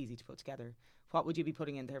relatively easy to put together. What would you be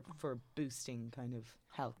putting in there for boosting kind of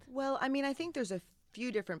health? Well, I mean, I think there's a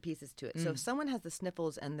few different pieces to it. So if someone has the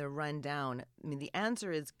sniffles and they're run down, I mean, the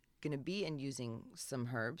answer is going to be in using some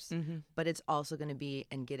herbs, but it's also going to be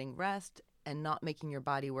in getting rest and not making your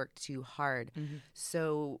body work too hard.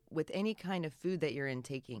 So with any kind of food that you're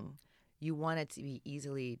intaking, you want it to be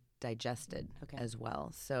easily digested as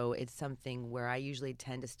well. So it's something where I usually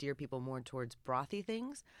tend to steer people more towards brothy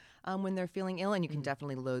things when they're feeling ill, and you can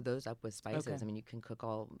definitely load those up with spices. I mean, you can cook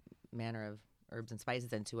all manner of herbs and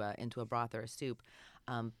spices into a broth or a soup,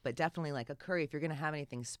 but definitely like a curry, if you're going to have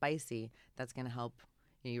anything spicy, that's going to help.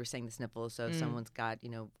 You were saying the sniffles, so if someone's got, you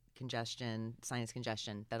know, congestion, sinus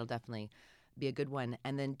congestion, that'll definitely be a good one.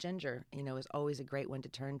 And then ginger, you know, is always a great one to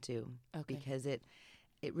turn to because it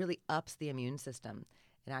really ups the immune system.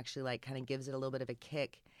 It actually like kind of gives it a little bit of a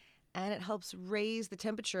kick, and it helps raise the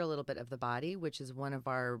temperature a little bit of the body, which is one of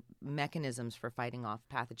our mechanisms for fighting off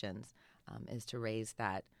pathogens, is to raise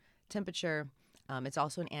that temperature. It's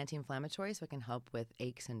also an anti-inflammatory, so it can help with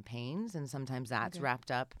aches and pains, and sometimes that's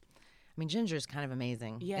wrapped up. I mean, ginger is kind of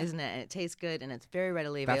amazing, isn't it? And it tastes good, and it's very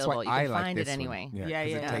readily available. That's why you can find it anyway.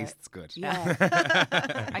 It tastes good.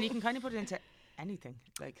 And you can kind of put it into anything.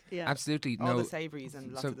 Like absolutely all the savouries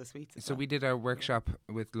and lots of the sweets. So we did our workshop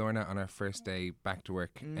with Lorna on our first day back to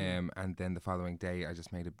work, and then the following day I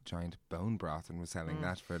just made a giant bone broth and was selling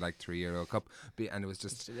that for like €3 a cup, and it was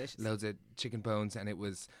just loads of chicken bones, and I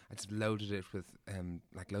just loaded it with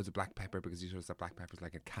like loads of black pepper, because you sort of said black pepper is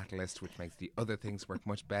like a catalyst which makes the other things work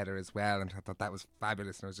much better as well, and I thought that was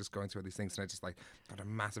fabulous, and I was just going through all these things, and I just like got a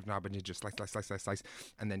massive knob and you just slice,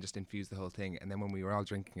 and then just infused the whole thing, and then when we were all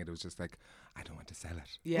drinking it, it was just like, I don't want to sell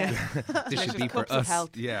it. Yeah. This should be for us.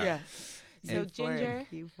 Health. Yeah. So ginger,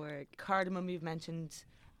 cardamom you've mentioned,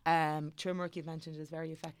 turmeric you've mentioned is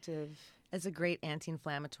very effective. It's a great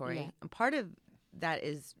anti-inflammatory. Yeah. And part of that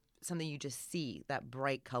is something you just see, that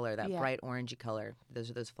bright color, that bright orangey color. Those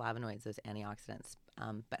are those flavonoids, those antioxidants.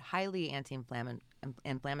 But highly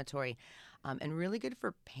anti-inflammatory and really good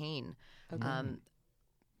for pain. Okay.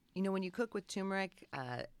 You know, when you cook with turmeric,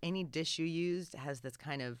 any dish you use has this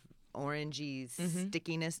kind of orangey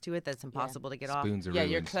stickiness to it that's impossible to get Spoons off. Are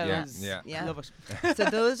ruined. Your clothes. Yeah. Love it. So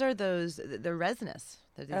those are they're resinous.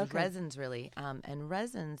 They're these resins really. And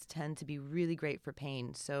resins tend to be really great for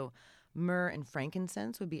pain. So myrrh and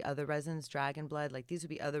frankincense would be other resins, dragon blood, like these would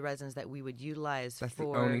be other resins that we would utilize. That's the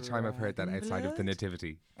only time I've heard that outside of the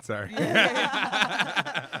nativity. Sorry.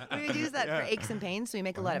 We would use that for aches and pains, so we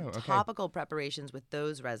make a lot of topical preparations with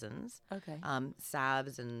those resins. Okay.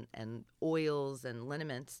 Salves and oils and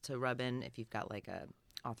liniments to rub in if you've got like a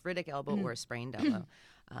arthritic elbow or a sprained elbow.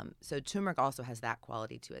 So turmeric also has that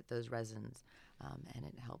quality to it, those resins. And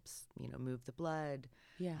it helps, move the blood.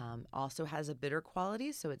 Yeah. Also has a bitter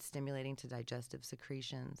quality, so it's stimulating to digestive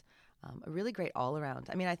secretions. A really great all-around.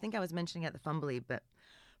 I mean, I think I was mentioning at the Fumbly, but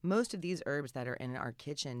most of these herbs that are in our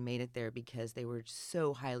kitchen made it there because they were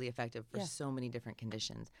so highly effective for so many different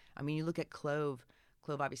conditions. I mean, you look at clove.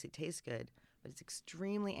 Clove obviously tastes good, but it's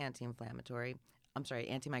extremely anti-inflammatory.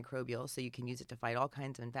 Antimicrobial, so you can use it to fight all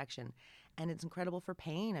kinds of infection. And it's incredible for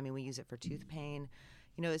pain. I mean, we use it for tooth pain.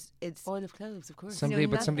 It's oil of cloves, of course. Somebody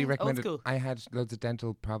recommended. I had loads of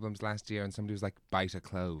dental problems last year, and somebody was like, "Bite a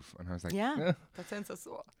clove," and I was like, "Yeah, that sounds so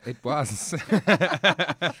sore." It was,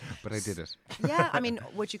 but I did it. Yeah, I mean,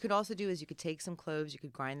 what you could also do is you could take some cloves, you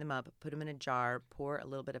could grind them up, put them in a jar, pour a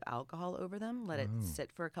little bit of alcohol over them, let it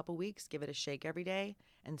sit for a couple weeks, give it a shake every day,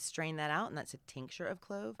 and strain that out, and that's a tincture of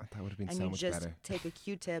clove. That would have been and so much better. And you just take a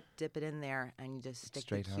Q-tip, dip it in there, and you just stick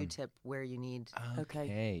the Q-tip where you need.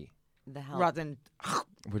 Okay. The help. Rather than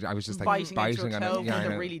I was just like biting on it. Yeah,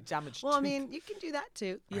 really damaged. Well, I mean, you can do that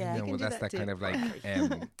too. Yeah, you can that's that too. kind of like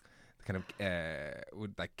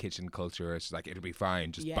with like kitchen culture. It's like, it'll be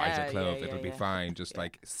fine. Just bite a clove. It'll be fine. Just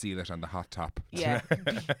like seal it on the hot top. Yeah,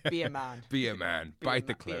 be a man. Be a man. Bite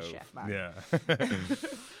the clove. Be a chef man. Yeah.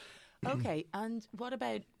 Okay, and what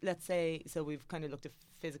about, let's say, so we've kind of looked at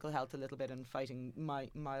physical health a little bit and fighting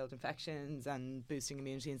mild infections and boosting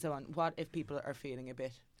immunity and so on. What if people are feeling a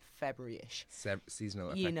bit February-ish?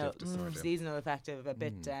 Seasonal affective disorder. Seasonal affective, a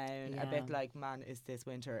bit down, a bit like, man, is this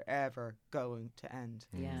winter ever going to end?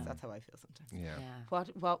 Yeah. That's how I feel sometimes. Yeah.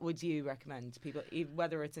 What would you recommend people,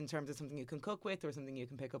 whether it's in terms of something you can cook with or something you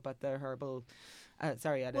can pick up at the herbal, I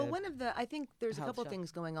think there's a couple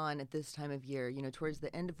things going on at this time of year. Towards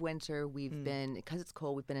the end of winter, we've been, because it's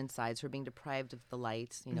cold, we've been inside, so we're being deprived of the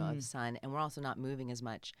light, of sun, and we're also not moving as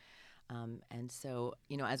much. And so,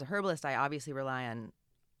 as a herbalist, I obviously rely on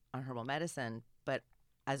herbal medicine, but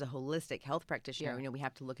as a holistic health practitioner, we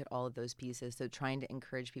have to look at all of those pieces. So trying to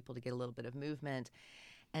encourage people to get a little bit of movement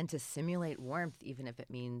and to simulate warmth, even if it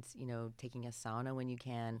means, taking a sauna when you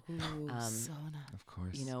can. Sauna. Of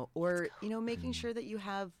course. Or, making sure that you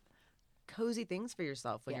have cozy things for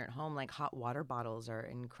yourself when you're at home, like hot water bottles are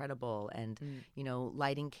incredible, and,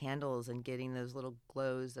 lighting candles and getting those little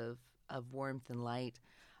glows of warmth and light.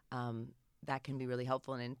 That can be really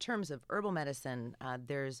helpful. And in terms of herbal medicine,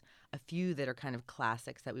 there's a few that are kind of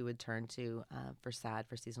classics that we would turn to for SAD,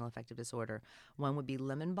 for seasonal affective disorder. One would be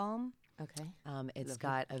lemon balm. Okay. It's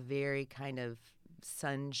got a very kind of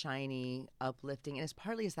sunshiny, uplifting, and it's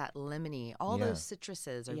partly that lemony. All those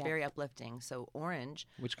citruses are very uplifting. So orange,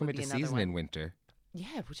 which come into season in winter.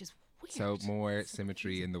 Yeah, which is weird. So more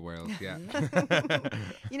symmetry in the world, yeah.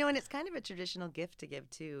 And it's kind of a traditional gift to give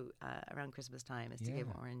too around Christmas time, is to give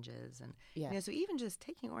oranges, and so even just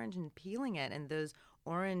taking orange and peeling it, and those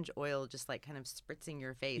orange oil just like kind of spritzing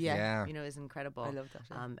your face, is incredible. I love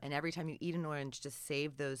that. And every time you eat an orange, just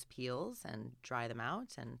save those peels and dry them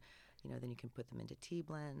out, and then you can put them into tea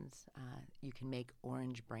blends. You can make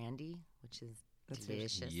orange brandy, which is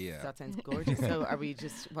delicious. Yeah. That sounds gorgeous. So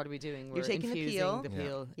what are we doing? You're taking infusing the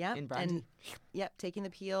peel in brandy. And taking the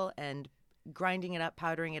peel and grinding it up,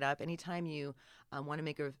 powdering it up. Anytime you want to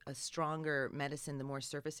make a stronger medicine, the more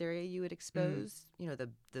surface area you would expose,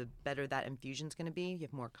 the better that infusion's going to be. You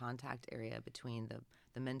have more contact area between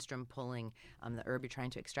the menstruum pulling the herb you're trying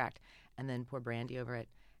to extract, and then pour brandy over it.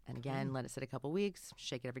 And again, let it sit a couple weeks,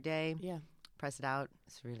 shake it every day. Yeah. Press it out.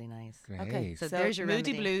 It's really nice. Great. Okay, so there's your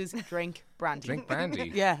moody remedy. blues, drink brandy. Drink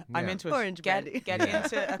brandy. Yeah, I'm into it. Orange brandy. Get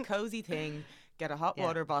into a cozy thing. Get a hot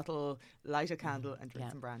water bottle, light a candle, and drink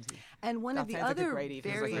some brandy. And one That of the sounds like a other great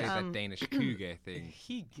evening. very It's like that Danish hygge thing.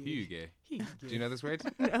 Hygge. Hygge. Do you know this word?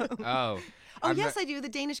 No. Oh. Oh, I'm yes, not- I do. The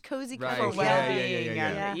Danish cozy Right. For cover. well-being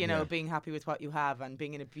yeah. and Yeah. being happy with what you have and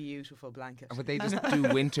being in a beautiful blanket. But they just do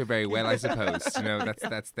winter very well, I suppose.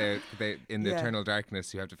 That's their in the Yeah. eternal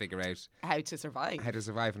darkness. You have to figure out How to survive. how to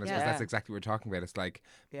survive, and I suppose Yeah. that's exactly what we're talking about. It's like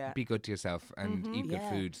be good to yourself and eat good Yeah.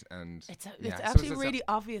 food, and It's yeah. actually really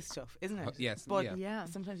obvious stuff, isn't it? yes, But yeah. Yeah.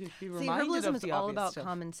 sometimes you have to be See, reminded herbalism of is the all obvious about stuff.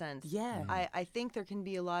 common sense. Yeah. I think there can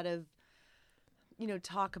be a lot of,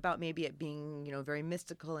 talk about maybe it being, very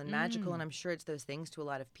mystical and magical, and I'm sure it's those things to a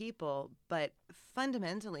lot of people. But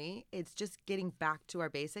fundamentally, it's just getting back to our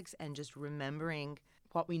basics and just remembering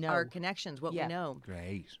What we know. our connections, what Yeah. we know.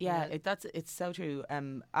 Great. Yeah, it's so true.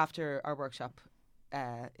 After our workshop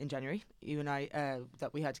in January, you and I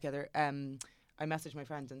that we had together, I messaged my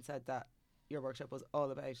friend and said that your workshop was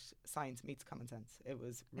all about science meets common sense. It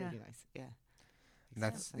was really nice. Yeah.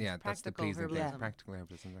 That's the Practical pleasing thing. herbalism. Practical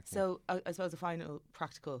herbalism. That's it. So I suppose a final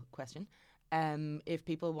practical question. If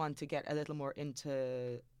people want to get a little more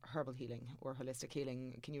into herbal healing or holistic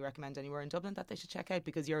healing, can you recommend anywhere in Dublin that they should check out?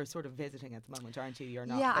 Because you're sort of visiting at the moment, aren't you? You're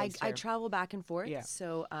not. Yeah, based I here. travel back and forth. Yeah.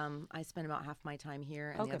 So I spend about half my time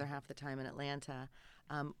here and Okay. the other half the time in Atlanta.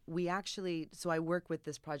 I work with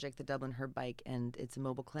this project, the Dublin Herb Bike, and it's a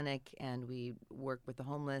mobile clinic, and we work with the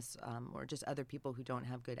homeless or just other people who don't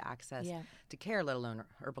have good access to care, let alone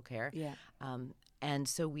herbal care. Yeah. And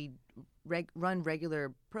so we run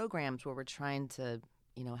regular programs where we're trying to,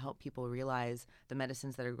 help people realize the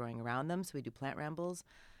medicines that are growing around them. So we do plant rambles,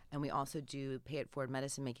 and we also do pay it forward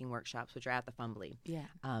medicine making workshops, which are at the Fumbly. Yeah.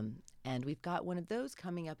 And we've got one of those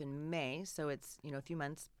coming up in May, so it's a few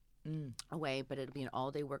months away, but it'll be an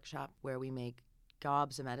all-day workshop where we make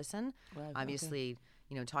gobs of medicine. Wow, Obviously,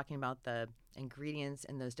 talking about the ingredients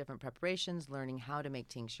in those different preparations, learning how to make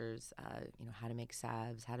tinctures, how to make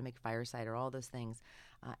salves, how to make fire cider, all those things.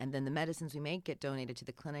 And then the medicines we make get donated to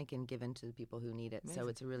the clinic and given to the people who need it. Amazing. So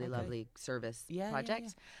it's a really lovely service Yeah,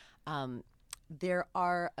 project. There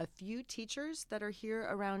are a few teachers that are here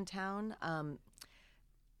around town.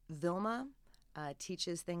 Vilma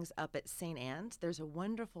teaches things up at St. Anne's. There's a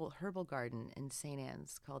wonderful herbal garden in St.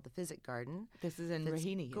 Anne's called the Physic Garden. This is in That's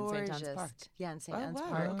Raheny, in gorgeous. St. John's Park. Yeah, in St. Oh, Anne's wow.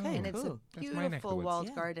 Park. Okay, and it's cool. a That's my neck of beautiful the woods. walled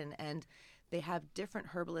Yeah. garden. And they have different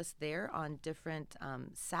herbalists there on different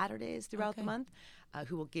Saturdays throughout the Okay. month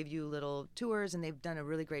who will give you little tours. And they've done a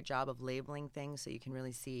really great job of labeling things so you can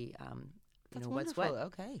really see That's what's wonderful. what.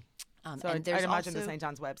 Okay. So and I'd there's imagine the also- St.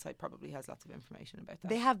 John's website probably has lots of information about that.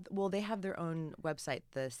 They have their own website,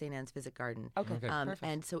 the St. Anne's Visit Garden. Okay, perfect.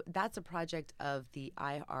 And so that's a project of the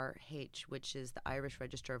IRH, which is the Irish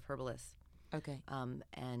Register of Herbalists. Okay.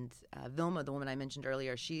 And Vilma, the woman I mentioned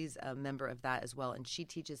earlier, she's a member of that as well, and she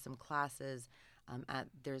teaches some classes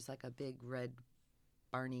there's like a big red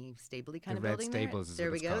Barney Stabley kind of Red building Stables there. is what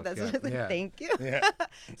There we it's go. called, That's yeah. what I Yeah. Thank you. Yeah.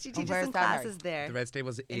 She teaches where's some that, classes there. The Red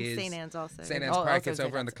Stables in is St. Anne's also. St. Anne's Oh, Park. also It's St.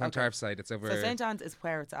 over on the Anne's, Clontarf side. It's over. So St. John's is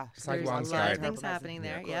where it's at. It's like There's a Wands lot of Garden. Things herbal happening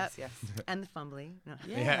medicine. there, Yeah, of course, yep. yes. And the Fumbly. No.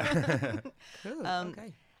 Yeah. Cool. Um,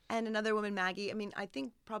 Okay. And another woman, Maggie. I mean, I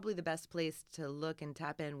think probably the best place to look and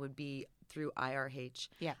tap in would be through IRH.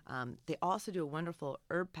 Yeah. They also do a wonderful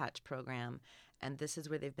herb patch program, and this is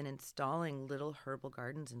where they've been installing little herbal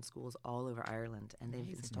gardens in schools all over Ireland, and they've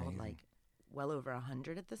installed like well over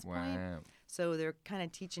 100 at this point. Wow. So they're kind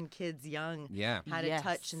of teaching kids young Yeah. how to Yes.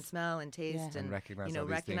 touch and smell and taste Yeah. and recognize you know all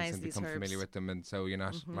these recognize things and these become herbs. familiar with them, and so you're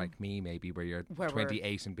not like me maybe where you're Where we're-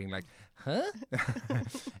 28 and being like, huh?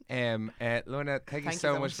 Lorna, thank you Thank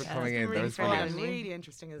so much for Yeah, coming it's in. been That was really Yeah, fun. brilliant. really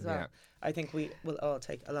interesting as well. Yeah. I think we will all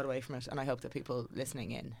take a lot away from it, and I hope that people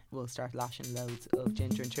listening in will start lashing loads of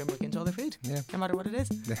ginger and turmeric into all their food, Yeah. no matter what it is.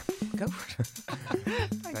 Yeah. Go for it.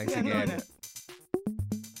 Thanks again, again. Lorna.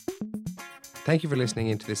 Thank you for listening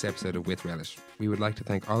into this episode of With Relish. We would like to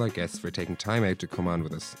thank all our guests for taking time out to come on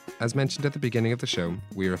with us. As mentioned at the beginning of the show,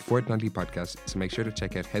 we are a fortnightly podcast, so make sure to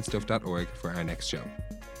check out headstuff.org for our next show.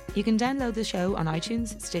 You can download the show on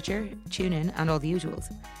iTunes, Stitcher, TuneIn, and all the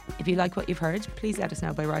usuals. If you like what you've heard, please let us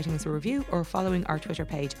know by writing us a review or following our Twitter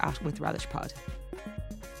page @WithRelishPod.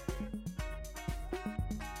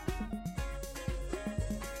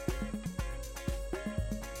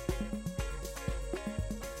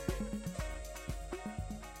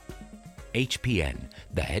 HPN,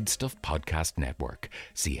 the Headstuff Podcast Network.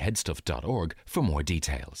 See headstuff.org for more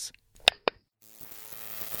details.